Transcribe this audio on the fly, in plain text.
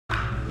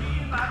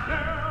my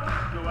girl,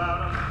 go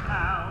out on the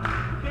town.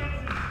 You can't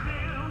sit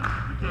still,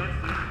 you can't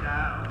sit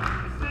down.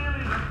 It's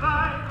silly to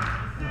fight,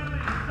 it's silly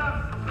to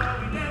tussle, so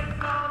we dance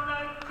all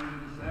night to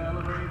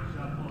celebrate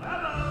shuffle.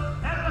 Hello,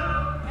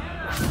 hello,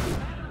 hello.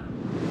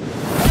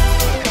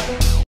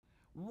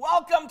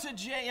 Welcome to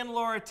Jay and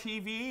Laura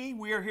TV.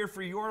 We are here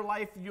for your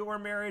life, your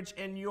marriage,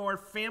 and your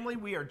family.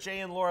 We are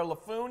Jay and Laura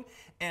Laffoon,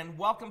 and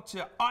welcome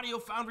to Audio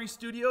Foundry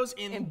Studios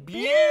in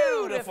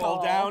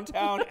beautiful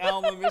downtown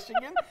Alma,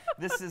 Michigan.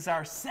 This is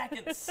our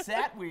second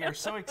set. We are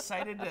so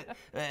excited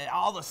at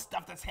all the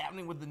stuff that's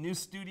happening with the new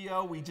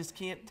studio. We just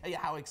can't tell you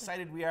how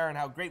excited we are and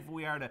how grateful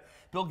we are to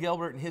Bill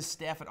Gilbert and his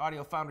staff at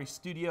Audio Foundry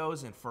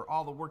Studios and for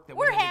all the work that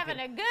we're having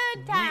a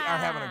good time. We are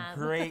having a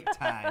great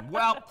time.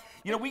 Well,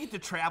 you know, we get to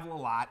travel a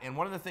lot, and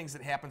one of the things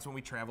that happens when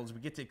we travel is we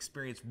get to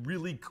experience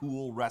really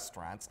cool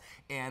restaurants.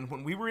 And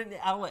when we were in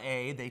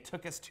LA, they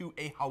took us to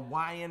a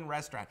Hawaiian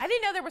restaurant. I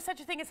didn't know there was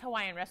such a thing as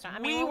Hawaiian restaurant. I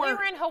mean, when we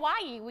were in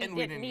Hawaii, we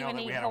didn't even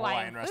eat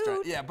Hawaiian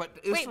restaurant. Yeah,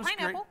 but this was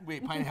pineapple?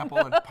 Great. Wait, pineapple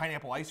and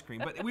pineapple ice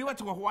cream. But we went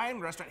to a Hawaiian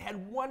restaurant,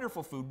 had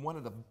wonderful food. One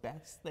of the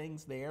best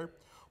things there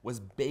was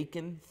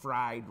bacon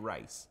fried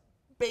rice.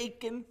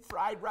 Bacon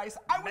fried rice.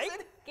 I was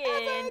in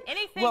heaven.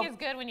 Anything is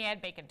good when you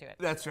add bacon to it.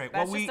 That's right.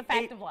 That's just a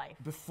fact of life.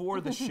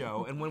 Before the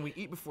show, and when we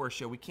eat before a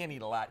show, we can't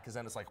eat a lot because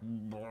then it's like,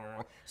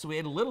 so we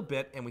ate a little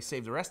bit and we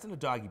saved the rest in a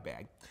doggy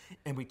bag,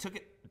 and we took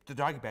the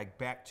doggy bag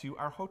back to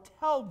our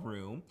hotel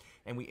room,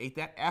 and we ate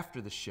that after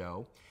the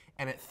show.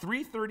 And at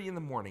 3:30 in the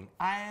morning,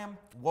 I am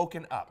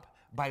woken up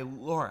by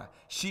Laura.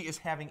 She is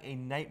having a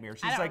nightmare.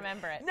 She's like,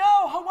 remember it. No,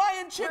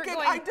 Hawaiian chicken.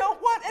 I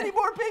don't want any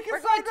more bacon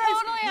fried rice.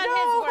 Totally on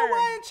his word.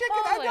 Hawaiian chicken.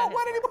 I don't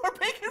want any more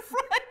bacon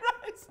fried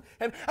rice.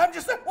 And I'm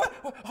just like, what?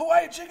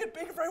 Hawaiian chicken,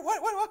 bacon fried,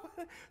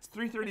 what? It's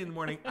 3:30 in the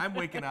morning. I'm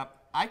waking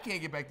up. I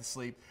can't get back to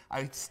sleep.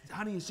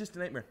 Honey, it's just a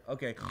nightmare.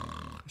 Okay,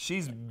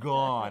 she's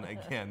gone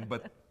again.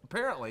 But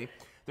apparently,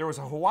 there was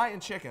a Hawaiian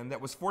chicken that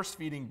was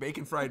force-feeding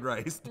bacon fried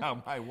rice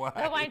down my way.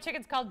 The Hawaiian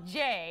chicken's called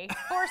Jay,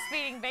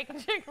 force-feeding bacon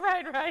chicken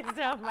fried rice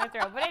down my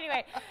throat. But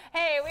anyway,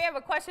 hey, we have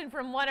a question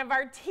from one of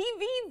our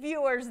TV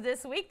viewers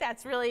this week.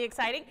 That's really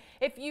exciting.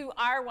 If you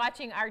are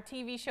watching our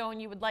TV show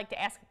and you would like to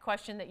ask a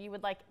question that you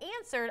would like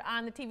answered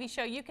on the TV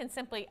show, you can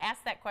simply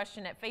ask that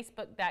question at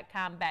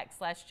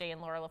facebook.com/Jay and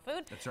Laura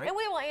Laffoon. That's right. And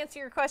we will answer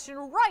your question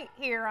right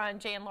here on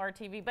Jay and Laura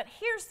TV. But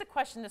here's the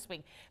question this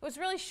week. It was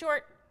really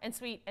short and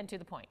sweet and to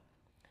the point.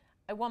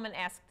 A woman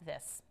asked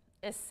this: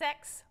 is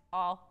sex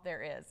all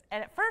there is?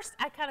 And at first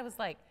I kind of was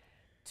like,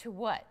 to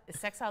what?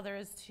 Is sex all there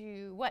is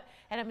to what?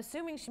 And I'm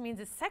assuming she means,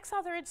 is sex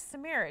all there is to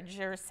marriage,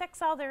 or is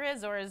sex all there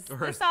is, or is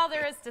this all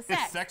there is to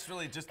sex? Is sex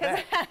really just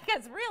that?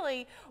 Because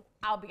really,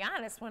 I'll be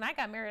honest, when I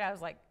got married, I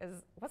was like,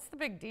 what's the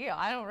big deal?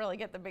 I don't really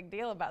get the big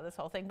deal about this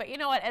whole thing. But you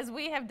know what? As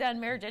we have done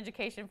marriage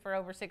education for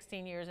over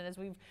 16 years, and as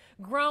we've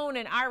grown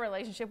in our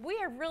relationship, we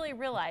have really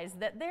realized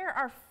that there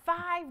are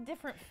 5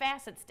 different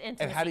facets to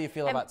intimacy. And how do you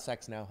feel about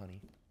sex now,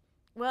 honey?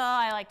 Well,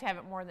 I like to have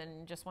it more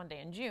than just one day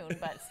in June,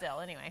 but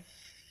still, anyway.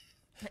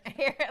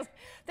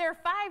 There are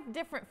 5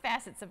 different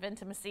facets of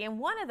intimacy, and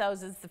one of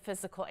those is the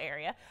physical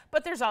area,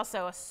 but there's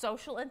also a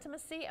social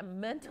intimacy, a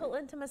mental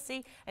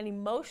intimacy, an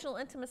emotional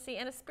intimacy,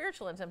 and a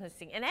spiritual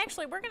intimacy. And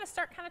actually, we're going to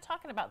start kind of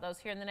talking about those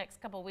here in the next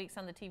couple of weeks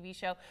on the TV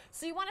show.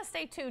 So you want to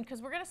stay tuned,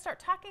 because we're going to start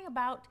talking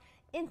about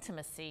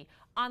intimacy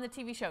on the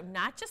TV show,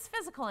 not just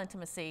physical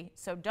intimacy,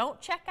 so don't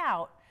check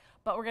out,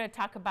 but we're going to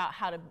talk about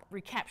how to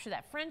recapture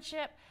that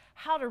friendship,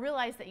 how to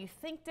realize that you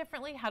think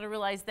differently, how to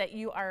realize that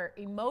you are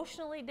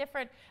emotionally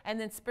different, and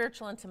then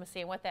spiritual intimacy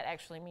and what that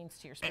actually means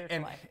to your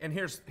spiritual life. And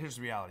here's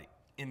the reality.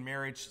 In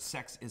marriage,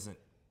 sex isn't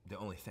the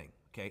only thing.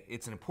 Okay,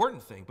 it's an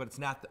important thing, but it's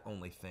not the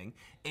only thing.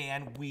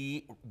 And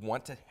we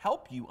want to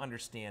help you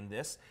understand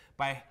this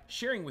by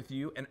sharing with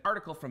you an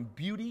article from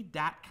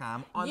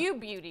beauty.com on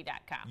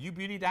YouBeauty.com.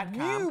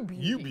 YouBeauty.com.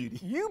 You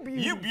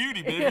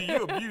beauty, baby.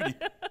 You a beauty.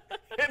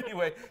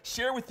 Anyway,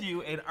 share with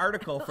you an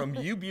article from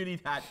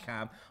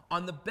YouBeauty.com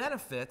on the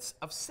benefits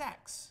of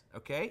sex,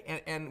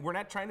 okay? And we're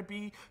not trying to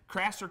be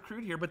crass or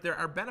crude here, but there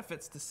are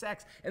benefits to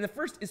sex. And the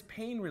first is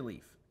pain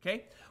relief,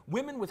 okay?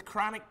 Women with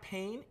chronic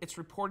pain, it's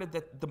reported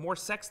that the more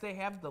sex they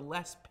have, the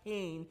less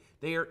pain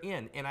they are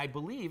in. And I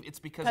believe it's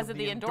because of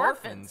the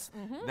endorphins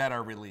that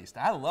are released.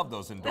 I love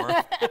those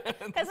endorphins.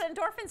 Because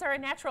endorphins are a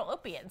natural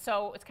opiate,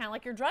 so it's kind of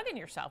like you're drugging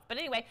yourself. But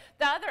anyway,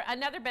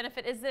 another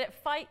benefit is that it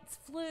fights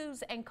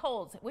flus and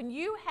colds. When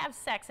you have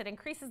sex, it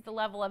increases the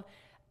level of,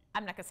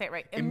 I'm not going to say it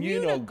right,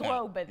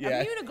 immunoglobin.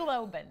 Yeah.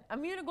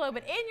 Immunoglobin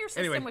in your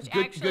system, anyway, which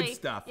good actually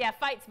stuff.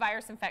 Fights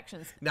virus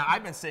infections. Now,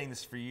 I've been saying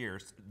this for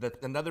years.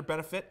 Another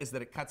benefit is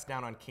that it cuts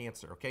down on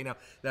cancer, okay? Now,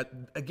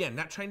 again,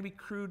 not trying to be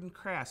crude and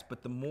crass,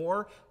 but the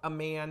more a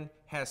man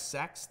has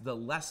sex, the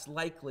less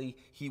likely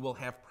he will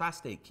have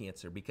prostate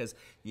cancer, because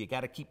you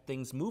got to keep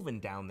things moving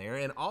down there.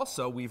 And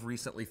also, we've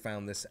recently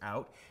found this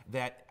out,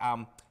 that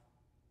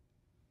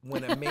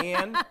when a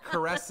man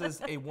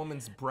caresses a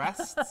woman's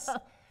breasts,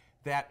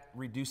 that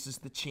reduces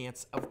the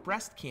chance of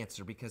breast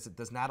cancer, because it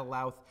does not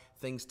allow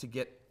things to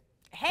get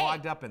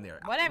clogged up in there.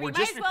 Whatever, We're you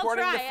just might as well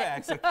reporting the try it.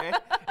 facts, okay?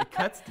 It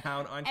cuts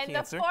down on And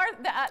cancer.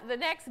 the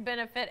next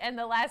benefit and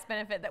the last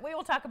benefit that we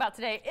will talk about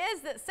today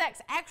is that sex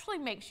actually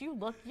makes you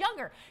look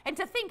younger. And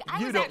to think, I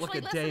You was don't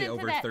actually look a day listening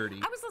over to that. 30.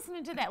 I was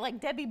listening to that like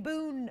Debbie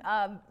Boone,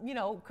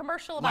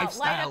 commercial about light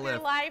Lifestyle up your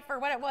lift. life or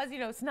what it was.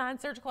 It's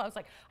non-surgical. I was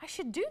like, I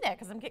should do that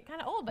because I'm getting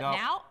kind of old. But No,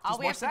 now all just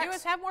we more have to do sex.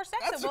 is have more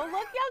sex That's and we'll right.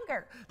 look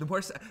younger. The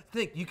more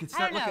think you could I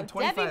start don't know, looking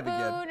 25 Debbie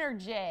again. Boone or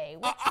Jay?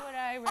 Which would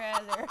I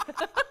rather?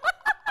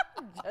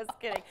 Just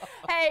kidding.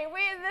 Hey,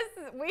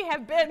 we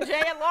have been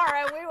Jay and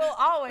Laura, and we will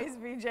always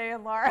be Jay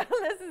and Laura.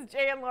 This is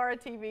Jay and Laura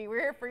TV. We're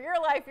here for your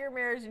life, your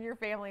marriage, and your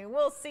family. And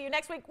we'll see you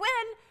next week when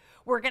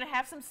we're going to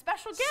have some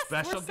special guests.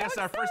 Special We're so guest,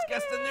 our first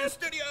guest in excited. the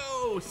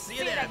studio. See you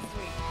See you then. next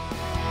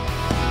week.